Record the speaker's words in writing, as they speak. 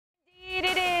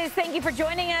Thank you for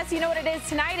joining us. You know what it is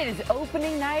tonight? It is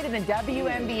opening night in the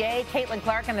WNBA. Caitlin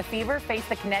Clark and the Fever face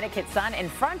the Connecticut Sun in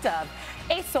front of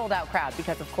a sold-out crowd,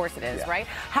 because of course it is, right?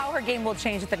 How her game will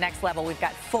change at the next level, we've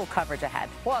got full coverage ahead.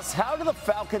 Plus, how do the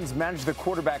Falcons manage the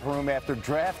quarterback room after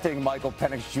drafting Michael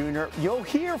Penix Jr.? You'll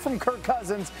hear from Kirk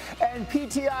Cousins and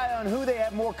PTI on who they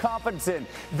have more confidence in,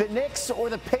 the Knicks or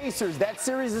the Pacers. That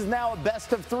series is now a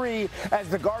best-of-3 as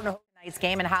the Garden Tonight's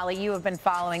game. And Holly, you have been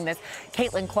following this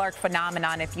Caitlin Clark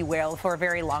phenomenon, if you will, for a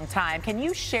very long time. Can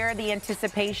you share the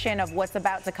anticipation of what's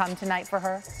about to come tonight for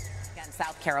her? Against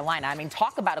South Carolina. I mean,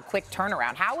 talk about a quick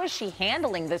turnaround. How is she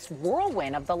handling this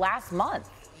whirlwind of the last month?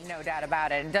 No doubt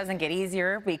about it. It doesn't get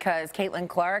easier because Caitlin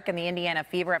Clark and the Indiana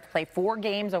Fever have to play 4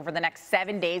 games over the next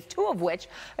 7 days, 2 of which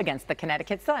against the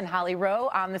Connecticut Sun. Holly Rowe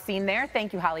on the scene there.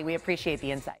 Thank you, Holly. We appreciate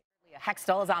the insight.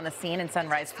 Hextall is on the scene in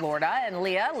Sunrise, Florida. And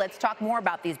Leah, let's talk more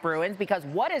about these Bruins, because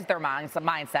what is their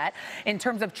mindset in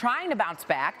terms of trying to bounce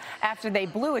back after they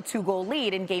blew a 2-goal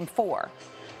lead in Game 4?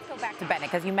 Let's go back to Bennett,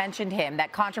 because you mentioned him.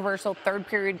 That controversial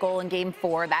third-period goal in Game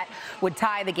 4 that would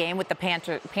tie the game with the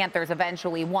Panthers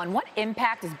eventually won. What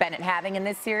impact is Bennett having in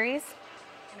this series?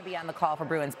 Going to be on the call for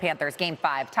Bruins-Panthers Game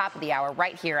 5, top of the hour,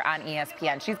 right here on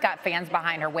ESPN. She's got fans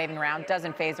behind her waving around.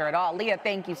 Doesn't faze her at all. Leah,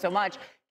 thank you so much.